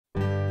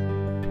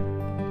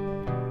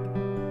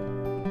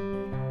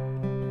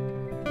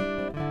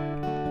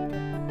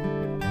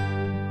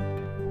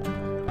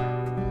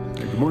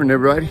Morning,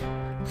 everybody.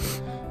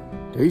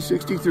 Day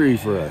 63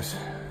 for us.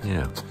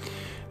 Yeah,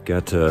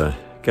 got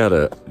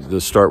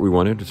the start we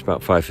wanted. It's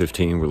about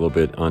 5:15. We're a little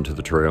bit onto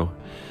the trail.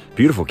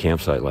 Beautiful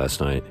campsite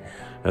last night.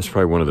 That's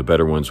probably one of the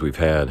better ones we've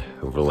had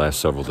over the last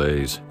several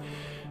days.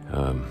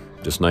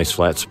 Just nice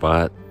flat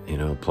spot. You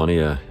know, plenty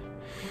of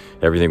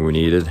everything we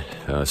needed.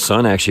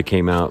 Sun actually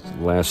came out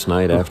last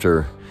night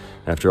after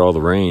all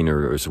the rain,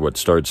 or it was what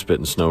started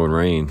spitting snow and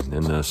rain,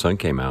 and the sun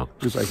came out.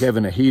 It was like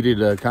having a heated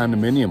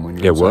condominium when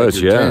you're It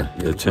was, your yeah.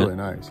 tent. It was really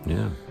nice.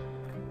 Yeah.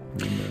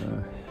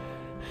 And,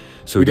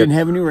 So we didn't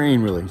have any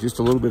rain, really. Just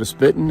a little bit of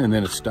spitting, and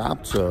then it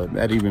stopped, so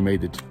that even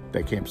made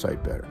that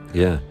campsite better.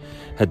 Yeah.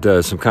 Had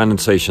some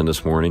condensation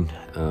this morning,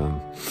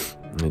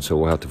 and so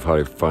we'll have to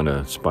probably find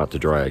a spot to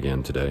dry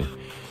again today.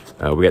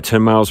 We got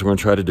 10 miles we're going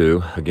to try to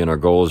do. Again, our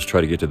goal is to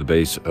try to get to the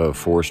base of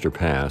Forester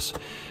Pass.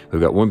 We've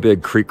got one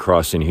big creek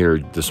crossing here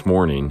this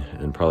morning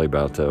in probably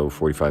about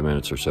 45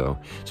 minutes or so.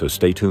 So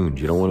stay tuned.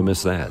 You don't want to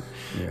miss that.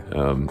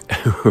 Yeah.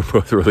 We're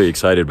both really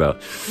excited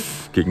about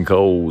getting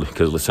cold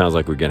because it sounds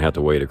like we're going to have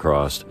to wade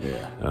across.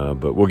 Yeah.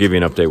 But we'll give you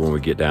an update when we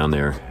get down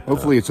there.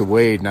 Hopefully it's a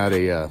wade, not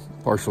a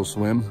partial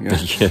swim. You know?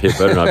 Yeah, it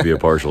better not be a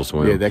partial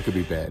swim. Yeah, that could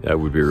be bad. That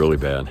would be really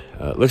bad.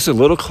 Looks a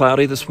little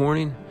cloudy this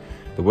morning.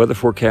 The weather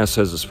forecast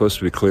says it's supposed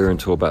to be clear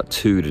until about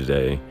 2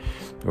 today.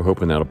 We're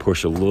hoping that'll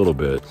push a little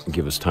bit and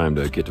give us time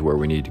to get to where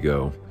we need to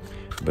go.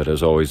 But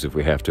as always, if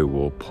we have to,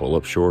 we'll pull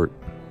up short.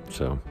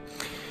 So,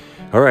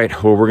 all right,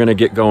 well, we're going to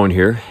get going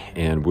here,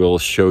 and we'll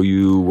show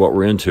you what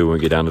we're into when we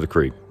get down to the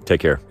creek.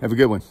 Take care. Have a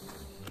good one.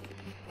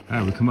 All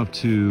right, we come up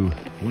to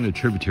one of the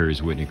tributaries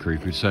of Whitney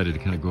Creek. We decided to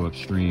kind of go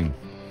upstream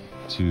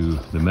to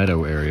the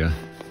meadow area.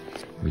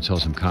 We saw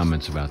some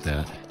comments about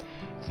that.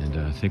 And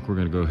I think we're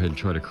going to go ahead and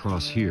try to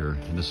cross here.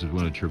 And this is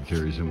one of the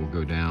tributaries, and we'll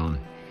go down,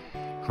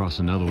 cross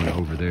another one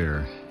over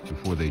there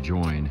before they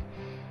join.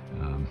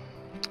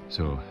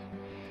 So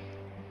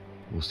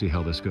we'll see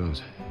how this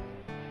goes.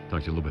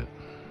 Talk to you a little bit.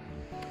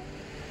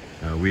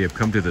 We have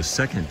come to the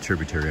second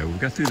tributary. We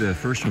got through the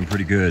first one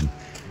pretty good,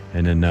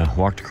 and then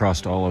walked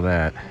across all of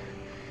that.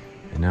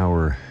 And now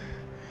we're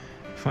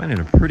finding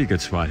a pretty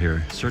good spot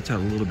here. It starts out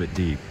a little bit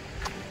deep.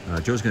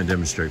 Joe's going to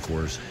demonstrate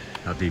for us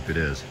how deep it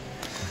is.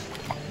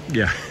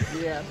 Yeah.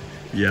 Yeah.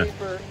 Yeah.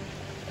 Deeper.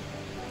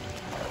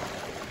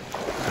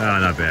 Oh,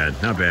 not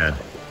bad. Not bad.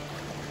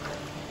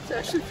 It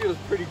actually feels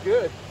pretty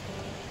good.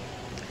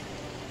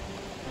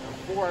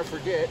 Before I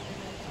forget.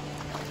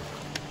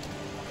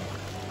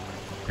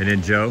 And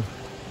then, Joe,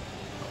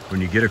 when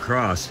you get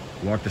across,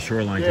 walk the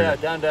shoreline. Yeah,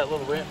 to down that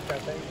little ramp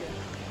kind of thing.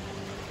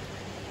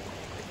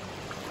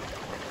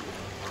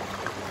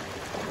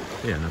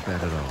 Yeah, not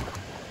bad at all.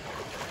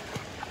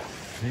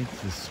 I think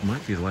this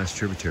might be the last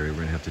tributary we're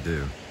going to have to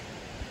do.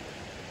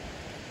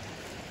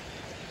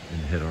 And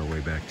head our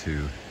way back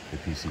to the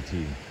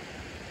PCT.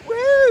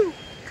 Woo!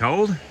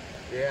 Cold?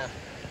 Yeah.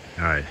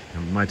 All right,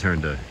 my turn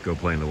to go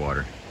play in the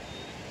water.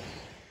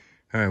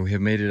 All right, we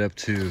have made it up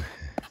to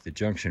the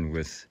junction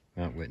with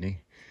Mount Whitney.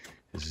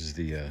 This is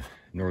the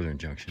northern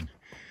junction.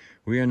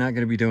 We are not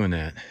going to be doing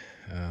that.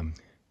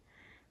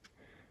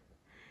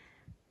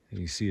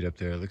 You see it up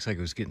there. It looks like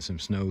it was getting some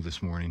snow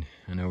this morning.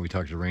 I know we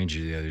talked to Ranger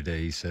the other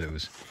day. He said it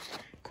was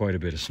quite a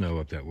bit of snow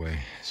up that way.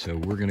 So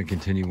we're going to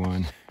continue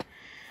on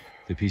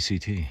the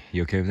PCT.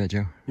 You okay with that,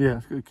 Joe? Yeah,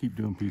 it's going to keep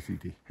doing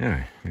PCT. All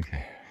right,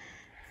 okay.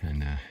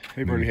 And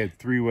They've already had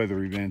 3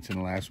 weather events in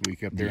the last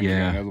week up there. And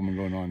Yeah. another one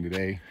going on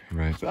today.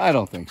 right. So I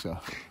don't think so.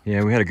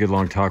 Yeah, we had a good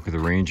long talk with the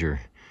ranger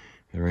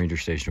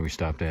station we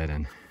stopped at,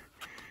 and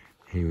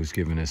he was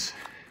giving us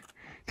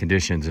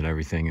conditions and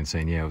everything and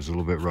saying, yeah, it was a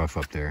little bit rough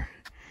up there.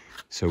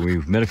 So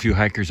we've met a few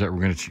hikers that were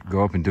going to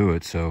go up and do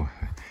it, so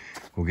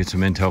we'll get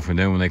some intel from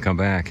them when they come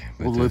back.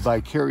 But, We'll live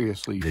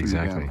vicariously through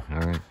exactly. them.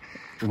 All right.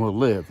 And we'll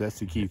live. That's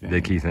the key thing. The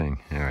key thing.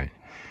 All right.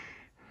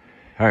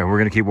 All right, we're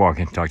going to keep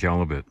walking. Talk to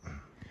y'all in a little bit.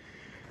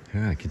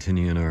 All right,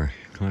 continuing our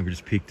climb. We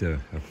just peaked,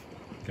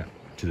 got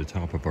to the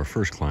top of our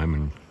first climb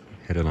and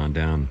headed on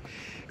down.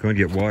 Going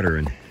to get water,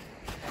 and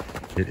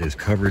it is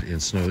covered in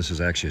snow. This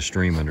is actually a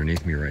stream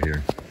underneath me right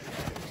here.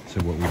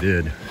 So what we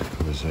did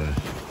was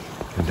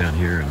come down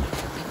here and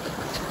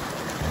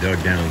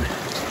dug down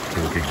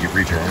so we could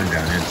reach our arm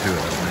down into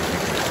it.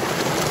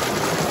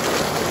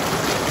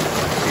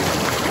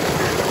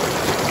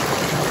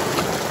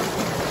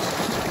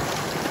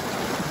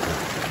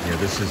 Yeah,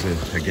 this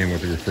is, again,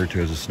 what they refer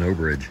to as a snow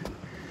bridge.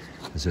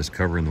 It's just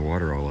covering the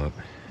water all up.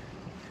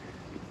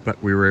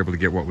 But we were able to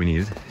get what we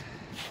needed.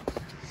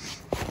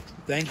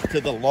 Thanks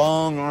to the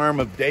long arm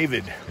of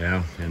David.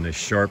 Yeah, and the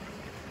sharp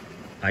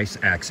ice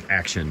axe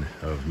action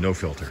of No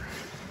Filter.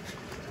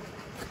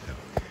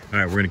 All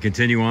right, we're going to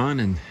continue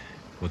on, and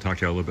we'll talk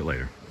to you a little bit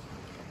later.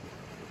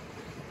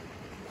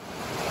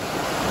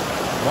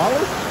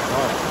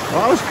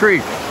 Wallace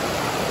Creek.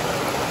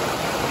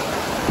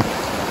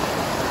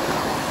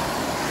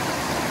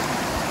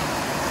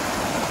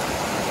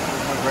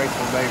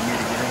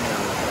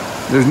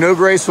 There's no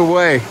graceful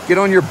way. Get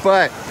on your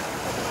butt.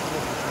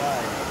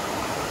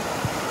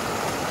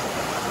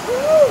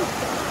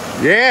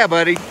 Yeah,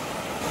 buddy.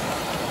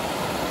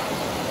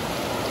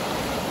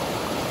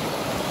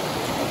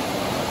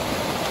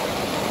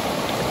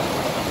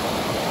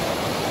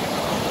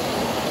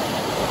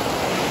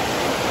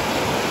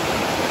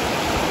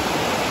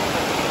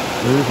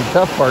 There's the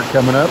tough part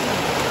coming up.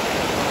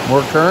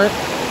 More current, a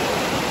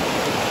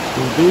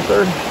little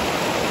deeper.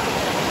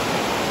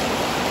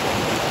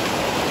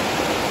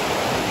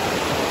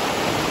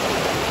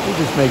 It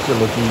just makes it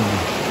look easy.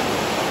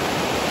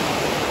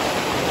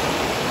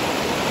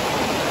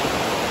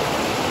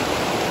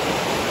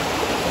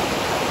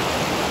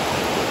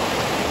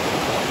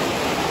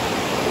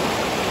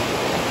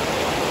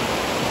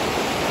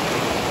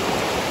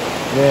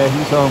 Yeah,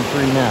 he's home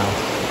free now.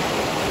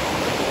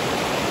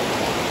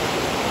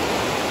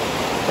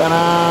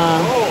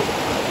 Ta-da!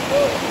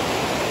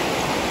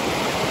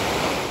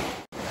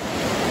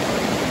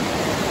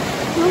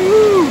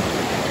 Woo!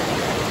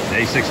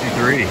 Day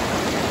 63.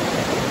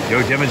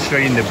 Joe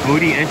demonstrating the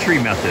booty entry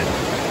method.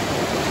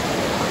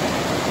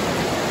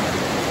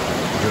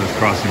 Joe's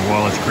crossing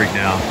Wallace Creek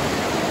now.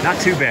 Not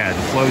too bad.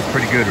 The flow's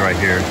pretty good right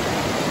here.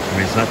 I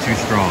mean, it's not too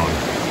strong.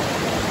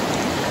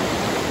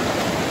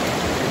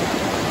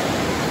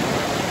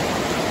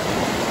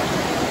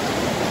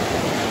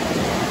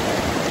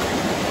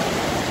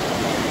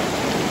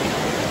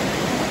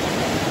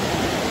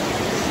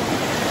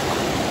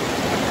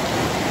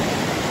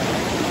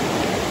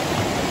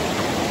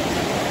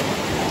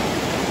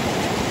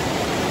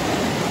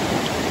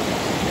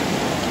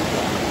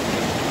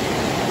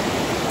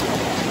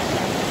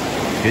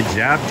 Good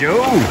job,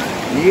 Joe.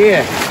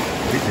 Yeah.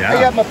 Good job. I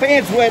got my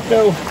pants wet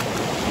though. I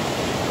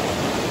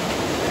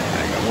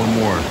got one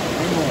more.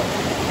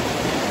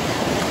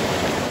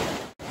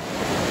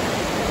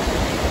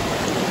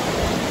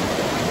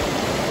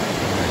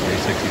 All right, day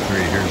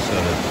 63. Here's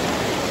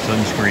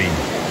sunscreen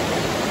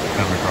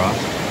coming across.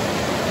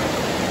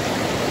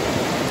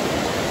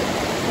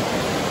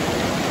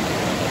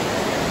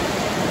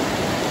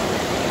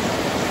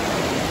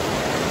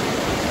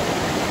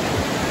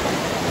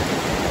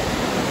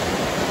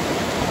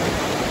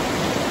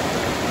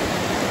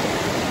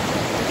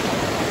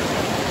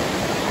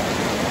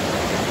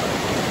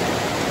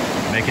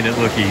 Making it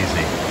look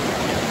easy.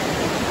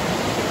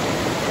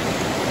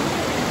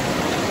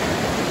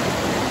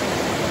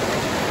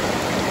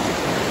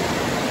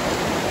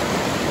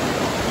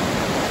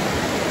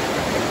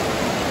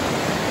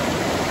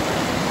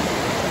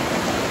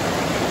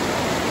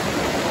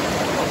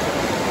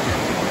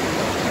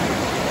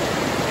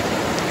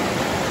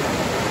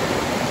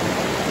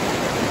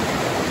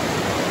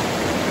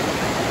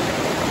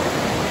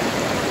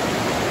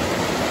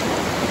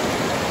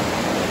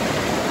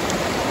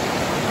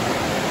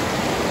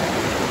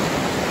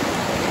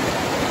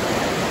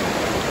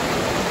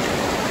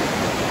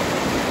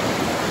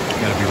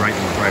 Gotta be right in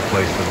the right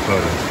place for the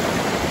photos.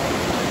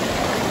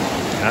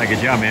 Ah, good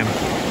job, man.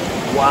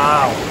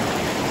 Wow.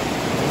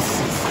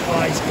 This is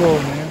ice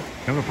cold, man.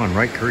 Coming up on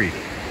Wright Creek.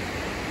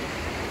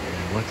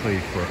 And luckily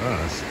for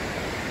us,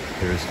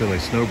 there is still a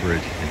snow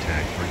bridge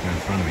intact right there in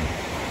front of me.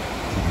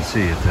 As you can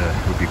see, it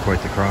would be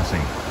quite the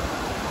crossing.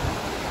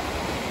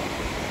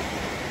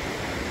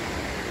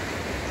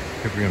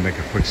 I think we're gonna make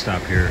a quick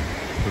stop here,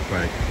 quick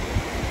bite,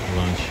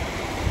 lunch,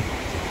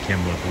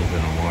 camel up a little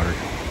bit on water.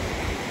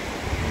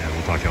 Yeah,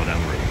 we'll talk to y'all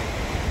down the road.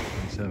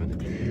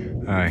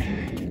 27. All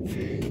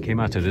right, came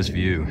out to this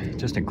view,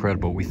 just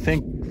incredible. We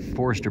think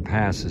Forester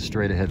Pass is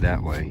straight ahead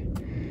that way.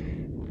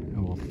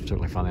 And we'll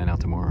certainly find that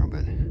out tomorrow, but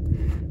I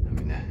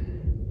mean,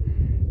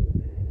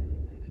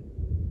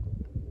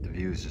 the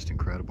view is just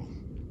incredible.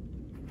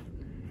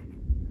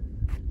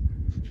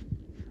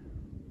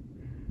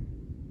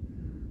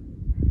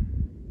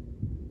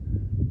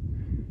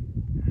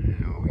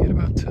 We get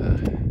about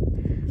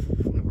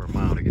over a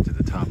mile to get to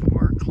the top of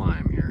our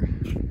climb here.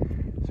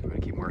 So we're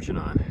gonna keep marching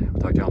on.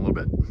 We'll talk to y'all in a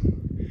little bit.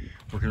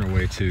 Working our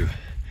way to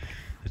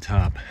the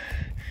top.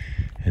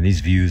 And these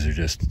views are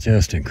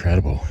just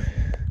incredible.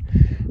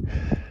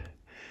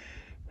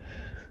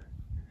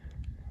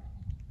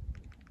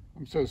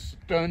 I'm so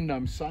stunned,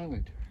 I'm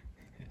silent.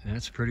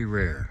 That's pretty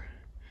rare.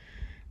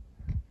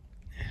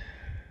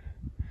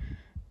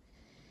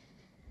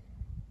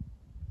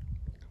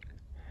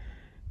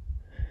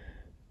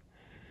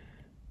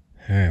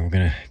 All right, we're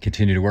gonna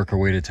continue to work our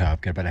way to the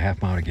top. Got about a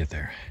half mile to get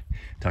there.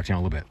 Talk to you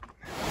in a little bit.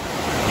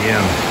 Yeah,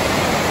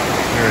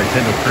 we're at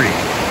Tyndall Creek.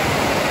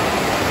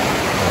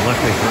 Well,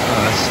 luckily for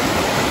us,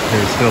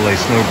 there's still a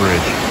snow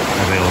bridge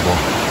available.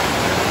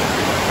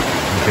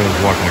 And Joe's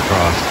walking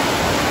across.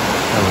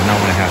 I would not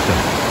want to have to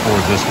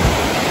ford this one.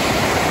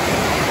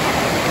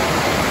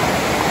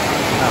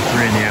 About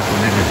 3 in the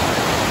afternoon.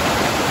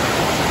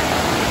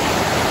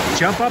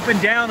 Jump up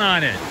and down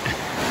on it.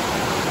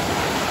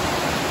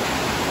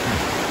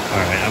 All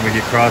right, I'm gonna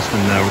get crossed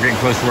and we're getting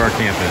close to where our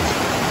camp is.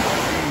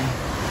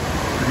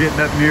 We're getting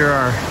up near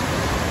our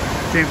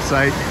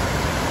campsite,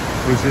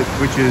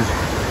 which is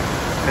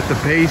at the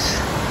base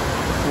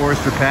of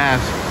Forester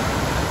Pass.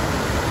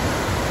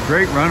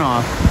 Great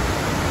runoff.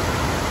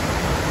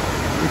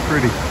 Really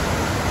pretty.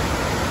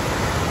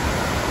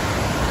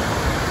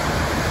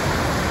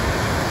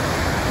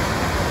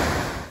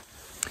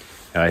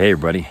 Hey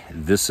everybody,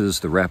 this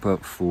is the wrap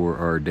up for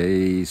our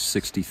day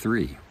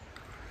 63.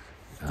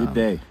 Good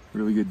day,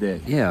 really good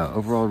day. Yeah,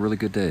 overall, a really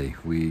good day.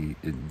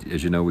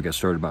 As you know, we got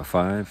started about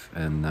 5,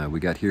 and we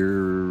got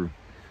here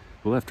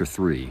well after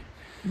 3.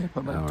 Yeah,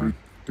 probably about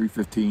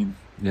 3:15.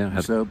 Yeah,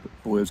 so.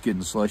 But boy, it was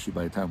getting slushy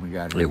by the time we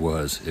got here. It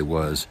was.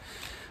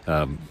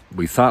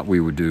 We thought we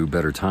would do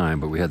better time,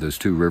 but we had those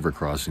 2 river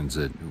crossings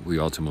that we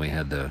ultimately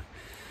had to,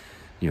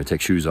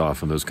 take shoes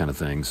off and those kind of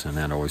things, and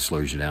that always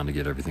slows you down to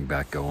get everything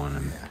back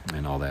going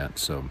and all that.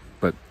 So,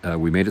 but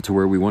we made it to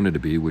where we wanted to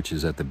be, which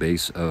is at the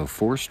base of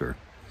Forester,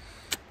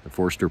 the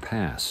Forester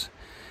Pass.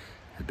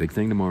 A big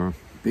thing tomorrow.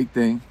 Big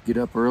thing. Get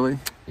up early.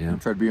 Yeah.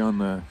 Try to be on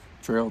the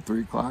trail at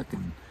 3 o'clock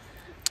and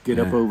get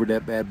up over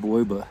that bad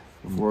boy, but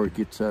before it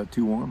gets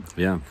too warm.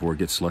 Yeah, before it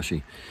gets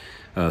slushy.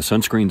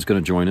 Sunscreen's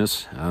going to join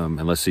us,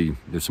 unless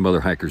there's some other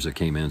hikers that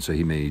came in, so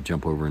he may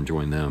jump over and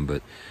join them,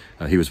 but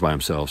he was by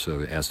himself,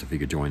 so asked if he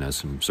could join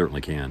us, and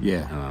certainly can.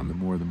 Yeah, the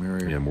more the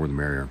merrier. Yeah, more the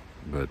merrier.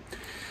 But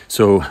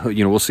so,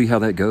 we'll see how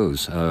that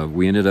goes.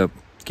 We ended up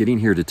getting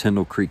here to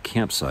Tyndall Creek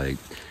campsite,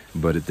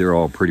 but they're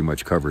all pretty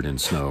much covered in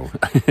snow.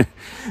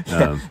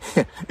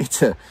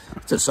 It's a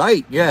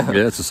sight, yeah.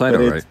 Yeah, it's a sight,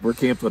 all right. We're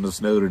camped on the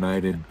snow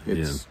tonight, and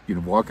it's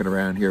walking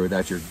around here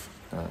without your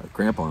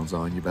crampons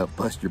on, you about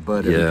bust your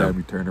butt every time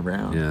you turn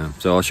around. Yeah,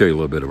 so I'll show you a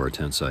little bit of our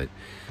tent site.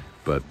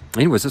 But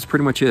anyways, that's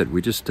pretty much it.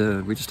 We just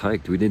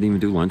hiked. We didn't even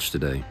do lunch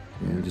today.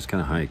 Yeah. We just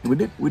kind of hiked.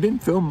 We didn't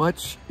film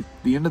much. At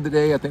the end of the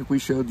day, I think we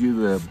showed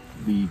you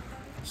the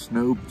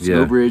snow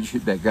bridge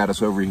that got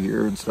us over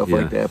here and stuff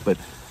like that. But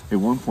at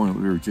one point,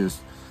 we were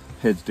just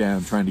heads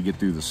down trying to get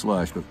through the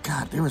slush. But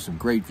God, there were some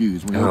great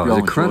views. We hope y'all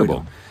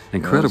incredible.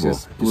 Incredible.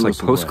 It's like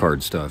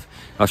postcard stuff.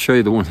 I'll show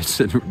you the one that's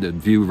the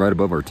view right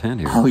above our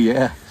tent here. Oh,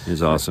 yeah.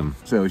 It's awesome.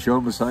 So show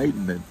them the site,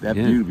 and that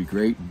view would be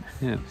great.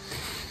 Yeah.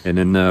 And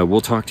then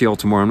we'll talk to y'all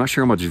tomorrow. I'm not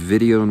sure how much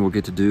video we'll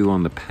get to do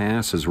on the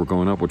pass as we're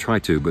going up. We'll try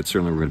to, but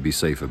certainly we're going to be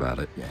safe about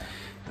it. Yeah.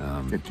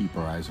 Gotta keep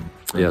our eyes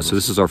on. Yeah, so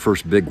this is our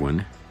first big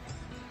one.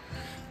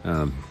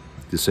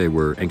 To say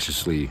we're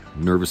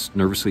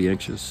nervously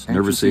anxious,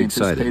 nervously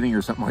excited,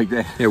 or something like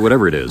that. Yeah,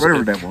 whatever it is.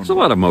 Whatever that one. There's a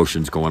lot of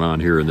emotions going on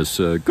here in this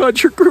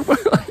Codgers group.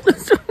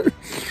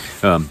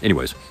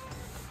 Anyways,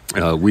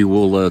 we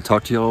will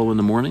talk to y'all in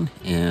the morning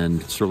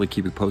and certainly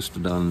keep you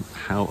posted on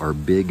how our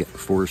big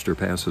Forester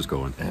Pass is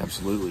going.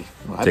 Absolutely.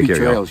 Well, take care,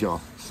 trails, y'all.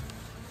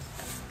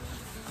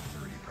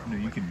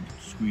 You can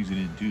squeeze it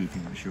in too if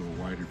you want to show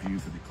a wider view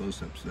for the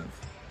close-up stuff.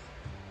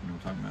 You know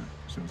what I'm talking about?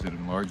 So instead of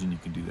enlarging, you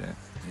can do that.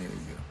 There you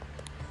go.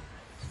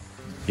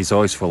 He's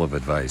always full of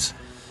advice.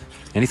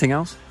 Anything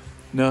else?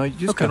 No,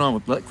 you just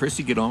let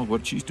Chrissy get on with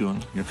what she's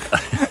doing.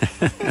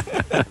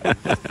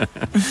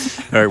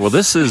 All right. Well,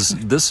 this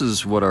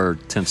is what our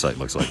tent site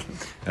looks like.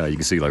 You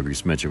can see, like we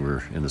just mentioned,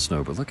 we're in the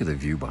snow, but look at the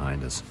view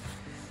behind us.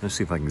 Let's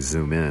see if I can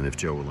zoom in. If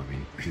Joe will let me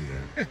do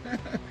that.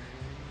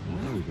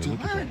 There we go.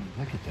 Look at that.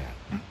 Look at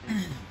that.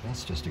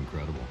 That's just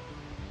incredible.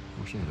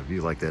 Wish I had a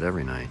view like that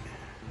every night.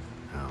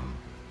 Yeah,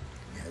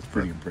 it's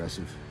pretty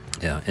impressive.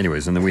 Yeah.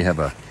 Anyways, and then we have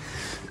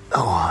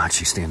I'll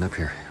actually stand up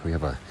here. We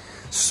have a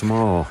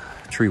small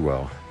tree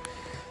well.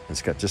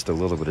 It's got just a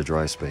little bit of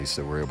dry space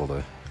that we're able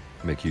to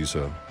make use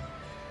of.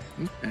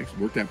 It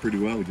actually worked out pretty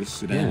well. We just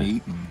sit down and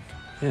eat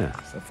and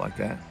stuff like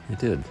that. It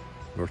did.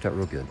 Worked out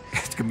real good.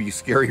 It's going to be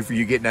scary for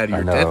you getting out of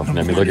your tent.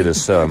 I mean, look at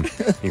this. You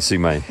can see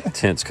my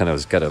tent's kind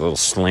of got a little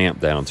slant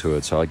down to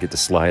it, so I get to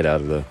slide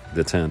out of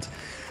the tent.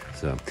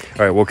 So, all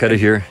right, we'll cut it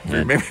here.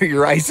 Remember,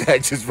 your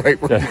eyesight is right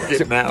where you're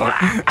getting out.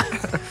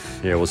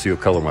 Yeah, we'll see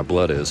what color my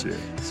blood is.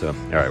 So, all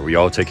right, well,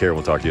 y'all take care.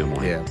 We'll talk to you in the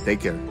morning. Yeah,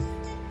 take care.